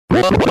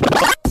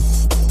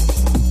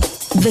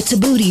The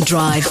Tabooty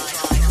Drive.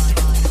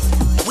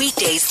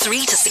 Weekdays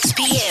 3 to 6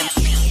 p.m.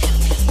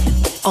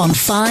 on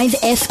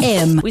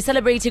 5FM. We're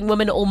celebrating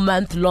women all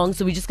month long,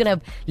 so we're just going to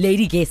have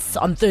lady guests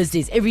on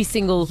Thursdays, every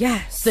single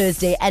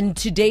Thursday. And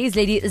today's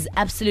lady is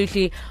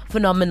absolutely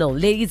phenomenal.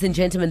 Ladies and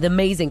gentlemen, the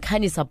amazing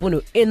Khanyisa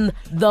Bunu in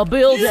the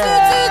building.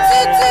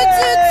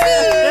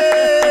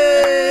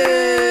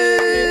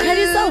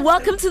 Khanyisa,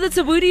 welcome to the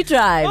Tabooty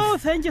Drive. Oh,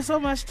 thank you so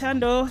much,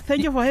 Tando.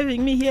 Thank you for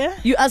having me here.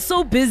 You are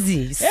so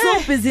busy, these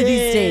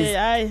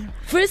days.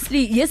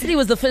 Firstly, yesterday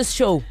was the first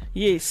show.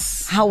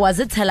 Yes. How was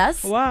it? Tell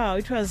us. Wow,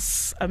 it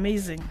was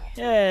amazing.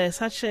 Yeah,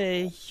 such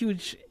a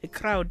huge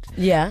crowd.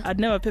 Yeah. I'd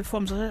never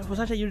performed for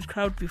such a huge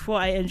crowd before.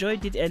 I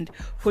enjoyed it, and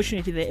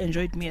fortunately, they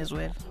enjoyed me as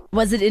well.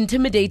 Was it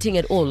intimidating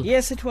at all?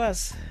 Yes, it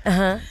was.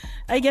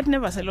 I get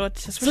nervous a lot.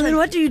 So then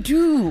what do you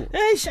do?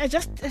 I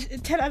just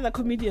tell other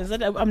comedians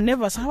that I'm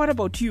nervous. What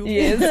about you?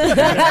 Yes.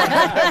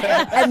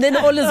 And then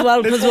all is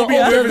well because we're all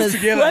nervous.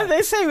 When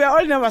they say we're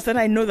all nervous, then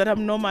I know that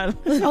I'm normal.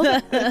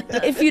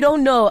 If you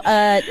don't know,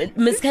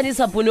 Miss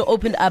Khanyisa Bunu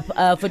opened up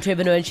for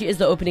Trevor Noah, and she is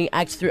the opening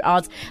act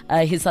throughout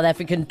his South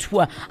African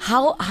tour.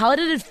 How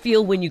did it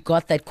feel when you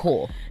got that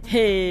call?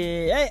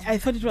 Hey, I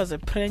thought it was a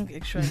prank,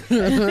 actually.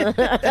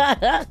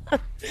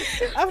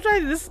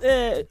 After this,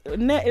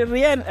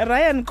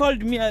 Ryan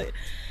called me.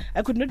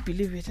 I could not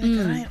believe it.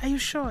 Ryan, are you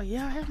sure?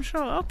 Yeah, I'm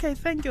sure. Okay,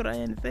 thank you,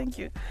 Ryan. Thank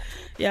you.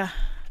 Yeah.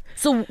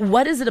 So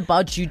what is it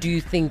about you, do you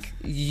think,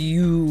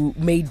 you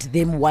made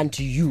them want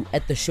you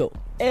at the show?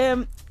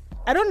 I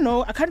don't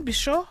know. I can't be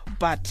sure,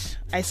 but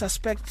I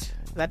suspect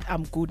that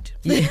I'm good.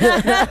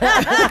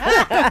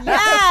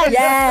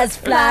 Yes,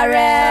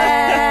 flourish.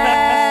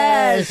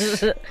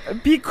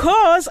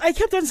 Because I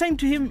kept on saying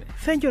to him,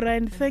 thank you,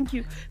 Ryan, thank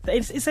you.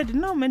 He said,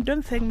 no, man,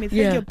 don't thank me.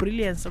 Thank your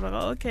brilliance. I'm like,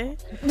 oh, okay.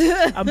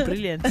 I'm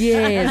brilliant.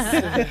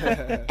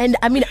 Yes. And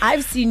I mean,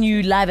 I've seen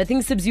you live. I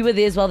think, Sibs, you were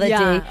there as well that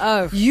day.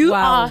 Oh, you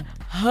are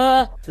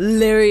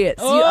hilarious.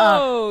 Oh. You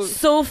are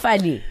so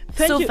funny.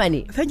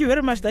 Funny. Thank you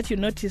very much that you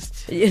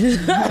noticed.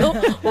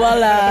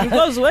 Well,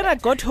 because when I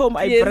got home,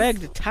 I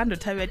bragged. Tando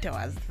Tabeta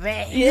was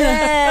there.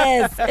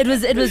 Yes, it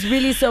was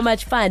really so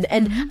much fun.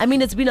 And I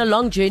mean, it's been a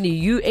long journey.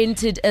 You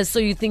entered as So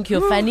You Think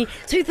You're Funny.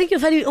 So You Think You're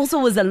Funny also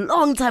was a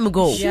long time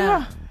ago.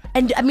 Sure.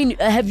 And I mean,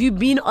 have you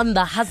been on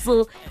the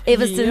hustle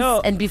ever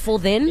since and before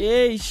then?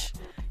 Yes.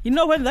 You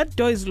know, when that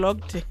door is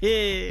locked,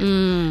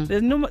 there's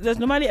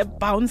normally a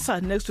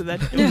bouncer next to that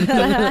door.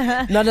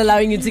 Not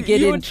allowing you to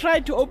get in. You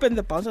try to open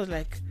the bouncer,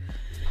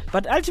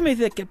 but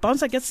ultimately the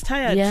bouncer gets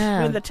tired.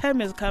 Yeah. When the time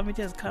has come, it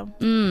has come.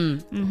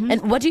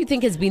 And what do you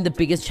think has been the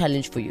biggest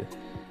challenge for you?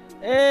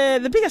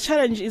 The biggest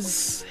challenge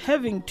is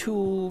having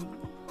to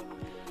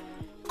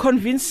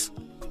convince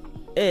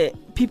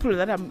people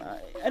that I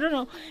don't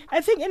know.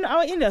 I think in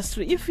our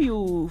industry, if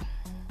you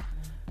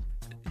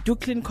do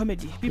clean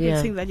comedy, people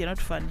think that you're not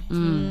funny.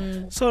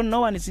 So no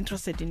one is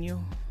interested in you.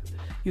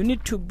 You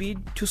need to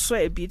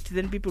swear a bit,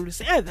 then people will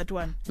say, that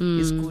one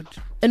is good.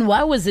 And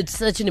why was it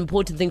such an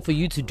important thing for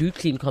you to do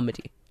clean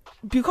comedy?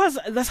 Because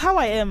that's how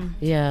I am.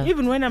 Yeah.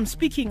 Even when I'm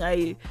speaking,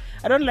 I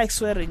don't like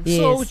swearing. Yes.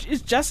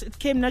 So it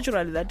came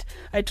naturally that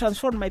I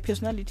transformed my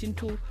personality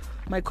into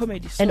my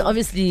comedy. So. And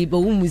obviously,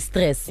 with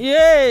stress.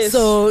 Yes.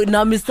 So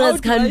now Mr.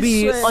 can't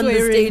be on the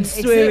stage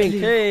swearing. Exactly.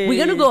 Hey. We're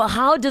going to go,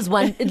 how does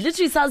one, it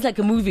literally sounds like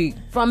a movie,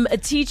 from a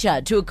teacher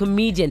to a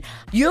comedian.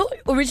 You're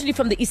originally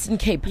from the Eastern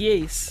Cape.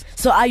 Yes.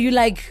 So are you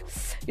like,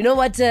 you know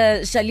what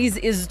Shaliz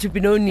is to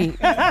Benoni?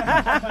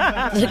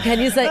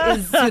 Khanyisa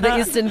is to the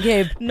Eastern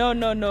Cape. No,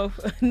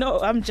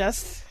 I'm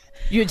just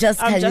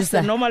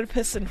a normal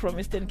person from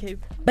Eastern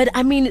Cape. But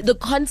I mean, the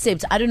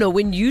concept, I don't know,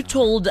 when you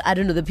told,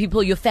 the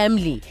people, your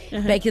family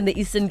back in the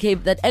Eastern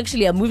Cape that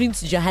actually I'm moving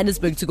to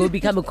Johannesburg to go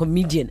become a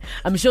comedian,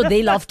 I'm sure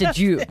they laughed at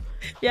you.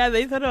 Yeah,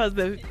 they thought it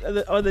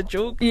was the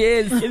joke.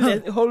 Yes. In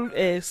the whole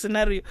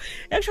scenario.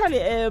 Actually,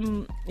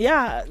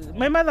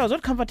 my mother was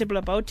not comfortable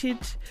about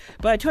it.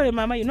 But I told her,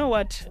 Mama, you know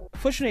what?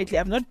 Fortunately,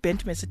 I've not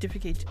bent my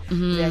certificate.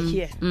 They are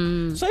here.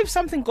 So if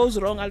something goes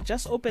wrong, I'll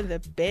just open the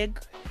bag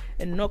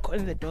and knock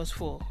on the doors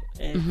for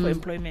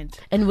employment.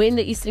 And where in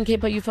the Eastern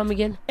Cape are you from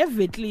again?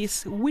 Whitley.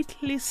 Yes.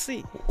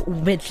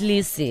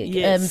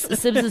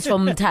 Sibs is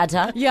from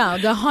Umtata. Yeah,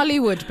 the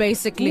Hollywood,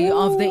 basically,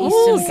 of the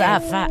Eastern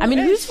Cape. I mean,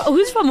 who's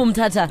from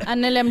Umtata?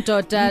 Anelem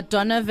Tota,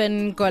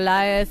 Donovan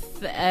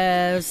Goliath,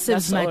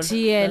 Sibs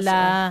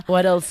Matiela.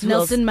 What else?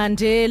 Nelson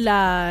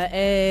Mandela,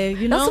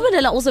 Nelson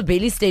Mandela also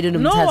barely stayed in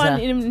Umtata. No one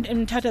in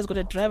Umtata has got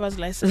a driver's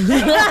license.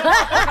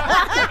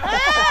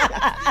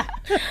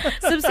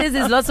 Sib says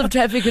there's lots of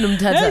traffic in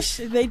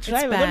Umtata. They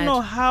drive. I don't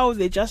know how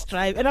they just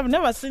drive. And I've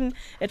never seen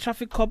a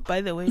traffic cop,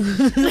 by the way.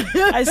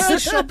 I see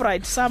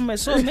ShopRite somewhere,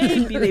 so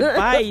maybe they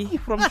buy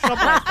from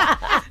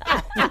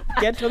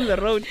ShopRite. Get on the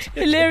road.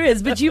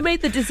 Hilarious. But you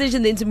made the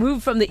decision then to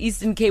move from the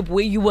Eastern Cape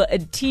where you were a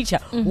teacher.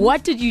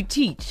 What did you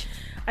teach?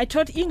 I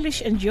taught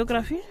English and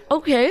geography.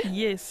 Okay.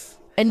 Yes.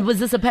 And was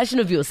this a passion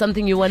of yours,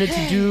 something you wanted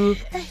to do,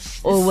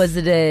 or was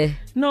it a?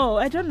 No,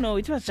 I don't know.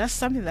 It was just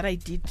something that I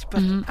did,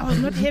 but I was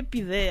not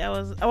happy there.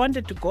 I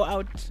wanted to go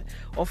out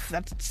of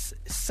that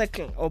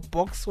circle or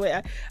box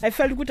where I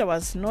felt good. I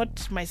was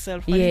not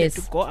myself. I needed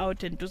to go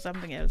out and do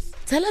something else.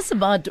 Tell us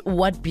about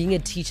what being a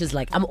teacher is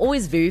like. I'm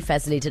always very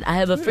fascinated. I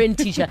have a friend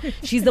teacher.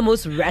 She's the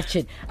most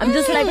ratchet. I'm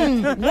just like,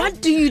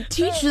 what do you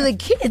teach the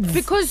kids?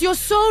 Because you're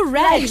so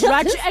ratchet.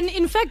 And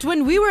in fact,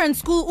 when we were in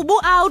school, ubu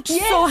out.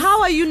 Yes. So how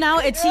are you now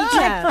a teacher?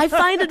 I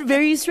find it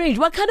very strange.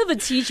 What kind of a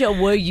teacher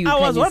were you? I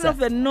was Khanyisa? one of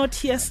the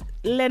naughtiest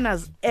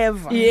learners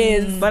ever.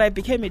 Yes. But I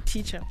became a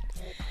teacher.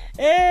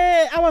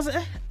 I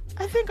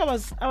think I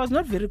was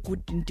not very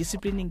good in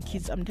disciplining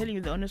kids. I'm telling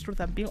you the honest truth.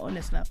 I'm being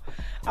honest now.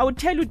 I would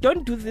tell you,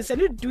 don't do this,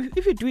 and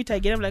if you do it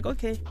again, I'm like,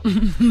 okay.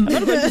 I'm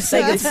not going to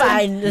say it's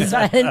fine. It's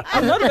fine.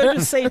 I'm not going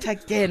to say it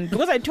again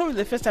because I told you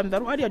the first time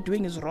that what you're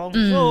doing is wrong.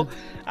 So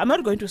I'm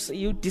not going to say.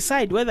 You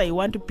decide whether you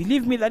want to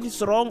believe me that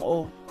it's wrong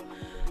or.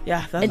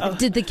 Yeah. And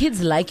did the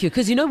kids like you?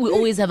 Because we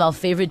always have our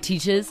favorite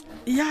teachers.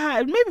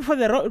 Yeah, maybe for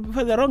the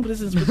wrong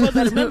reasons. Because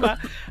I remember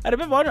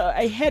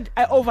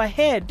I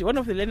overheard one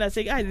of the learners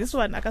saying, this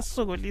one I can't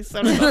so go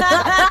listen."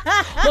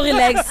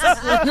 Relax.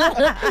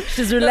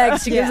 She's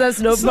relaxed. She gives us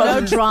no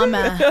problem. No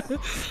drama.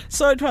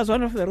 So it was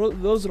one of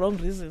those wrong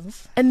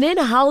reasons. And then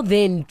how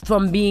then,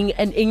 from being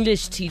an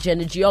English teacher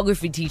and a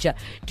geography teacher,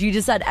 do you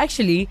decide,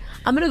 actually,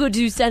 I'm going to go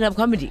do stand-up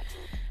comedy?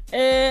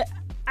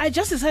 I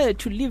just decided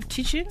to leave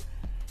teaching.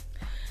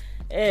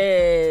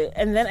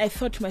 And then I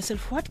thought to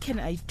myself, what can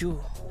I do?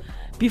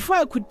 Before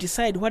I could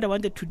decide what I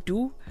wanted to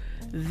do,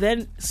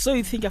 then So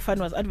You Think You're Fun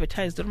was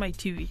advertised on my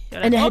TV.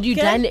 And had you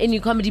done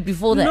any comedy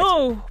before that?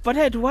 No, but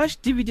I had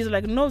watched DVDs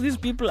like, no, these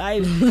people, but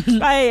I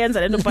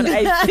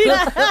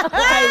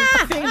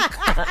think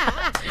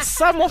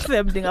some of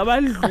them think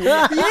about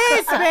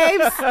Yes,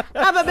 babes.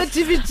 I'm a bit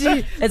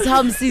DVD. It's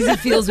how Msizi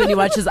feels when he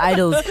watches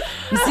Idols.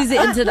 Msizi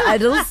entered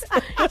Idols.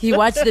 He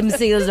watched them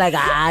sing. He was like,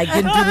 I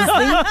can do this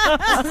thing.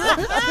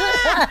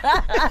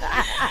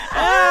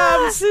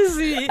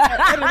 Msizi,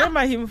 I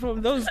remember him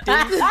from those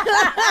days.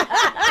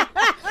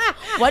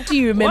 What do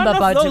you remember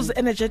about him? One of those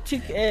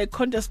energetic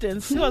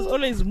contestants. He was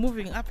always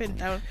moving up and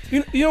down.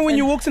 You know, when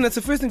you walked in, that's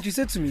the first thing she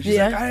said to me. She's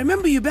like, I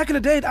remember you back in the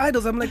day at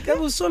Idols. I'm like, that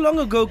was so long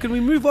ago. Can we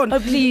move on? Oh,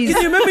 please.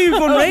 Can you remember you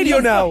on radio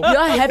now?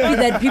 You're happy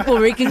that people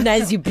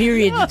recognize you,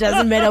 period. It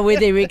doesn't matter where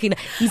they recognize.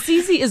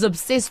 Msizi is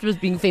obsessed with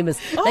being famous.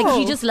 Like,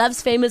 he just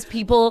loves famous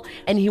people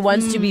and he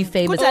wants to be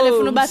famous.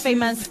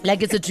 Famous.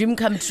 Like, it's a dream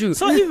come true.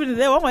 So even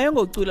there,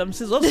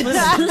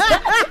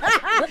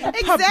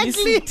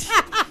 Exactly.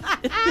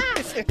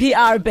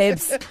 PR,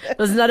 babes. It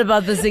was not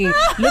about the singing.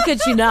 Look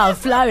at you now.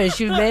 Flourish.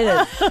 You've made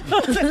it.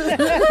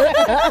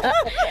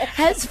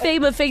 Has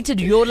fame affected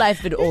your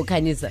life at all,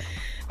 Khanyisa?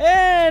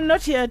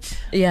 Not yet.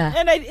 Yeah.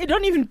 And I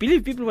don't even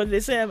believe people when they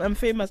say I'm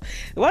famous.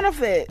 One of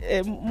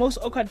the most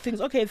awkward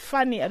things, okay,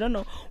 funny, I don't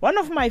know. One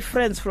of my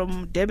friends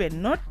from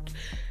Durban,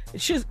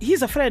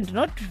 he's a friend,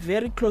 not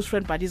very close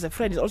friend, but he's a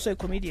friend. He's also a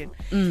comedian.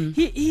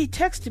 He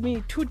texted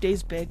me 2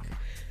 days back.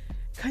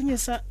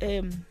 Khanyisa,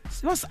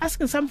 he was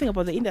asking something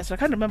about the industry. I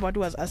can't remember what he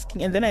was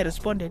asking. And then I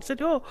responded. He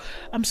said,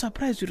 I'm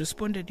surprised you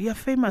responded. You're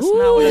famous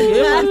now.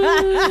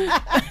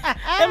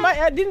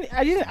 I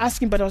didn't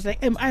ask him, but I was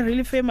like, am I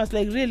really famous?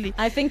 Like, really?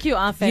 I think you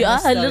are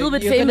famous. You are a little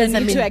bit You're famous.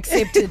 Need to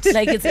accept it.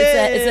 Like, it's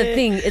a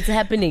thing. It's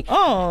happening.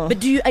 Oh.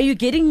 But are you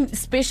getting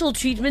special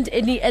treatment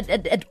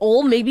at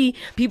all? Maybe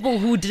people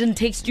who didn't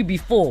text you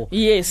before.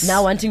 Yes.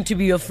 Now wanting to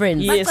be your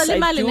friends. Yes,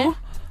 I do.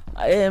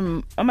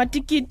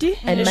 Amatikiti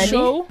and money?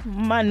 Show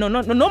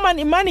no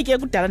money ke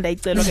kudala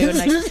ndayicela ke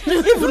yona.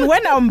 Even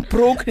when I'm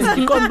broke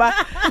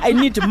I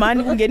need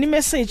money. Ungeni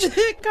message,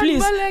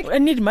 please, I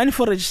need money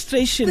for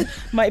registration.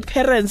 My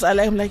parents are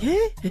like, I'm like,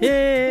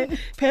 hey,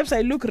 perhaps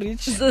I look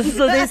rich. So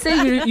they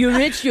say you're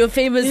rich, you're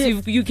famous,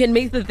 you can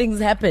make the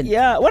things happen.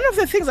 Yeah, one of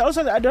the things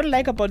I don't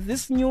like about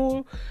this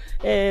new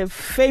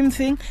fame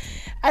thing,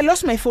 I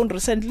lost my phone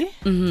recently.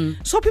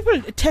 So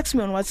people text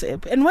me on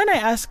WhatsApp. And when I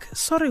ask,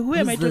 sorry, who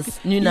am I talking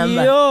to? New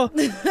number. Yo.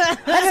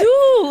 That's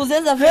you.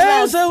 There's a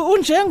famous.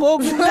 I'm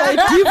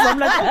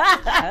like,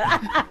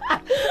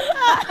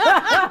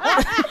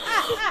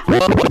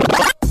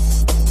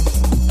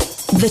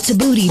 The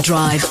Tabooty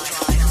Drive.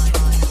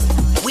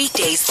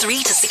 Weekdays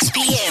 3 to 6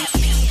 p.m.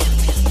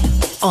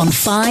 on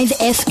 5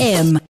 FM.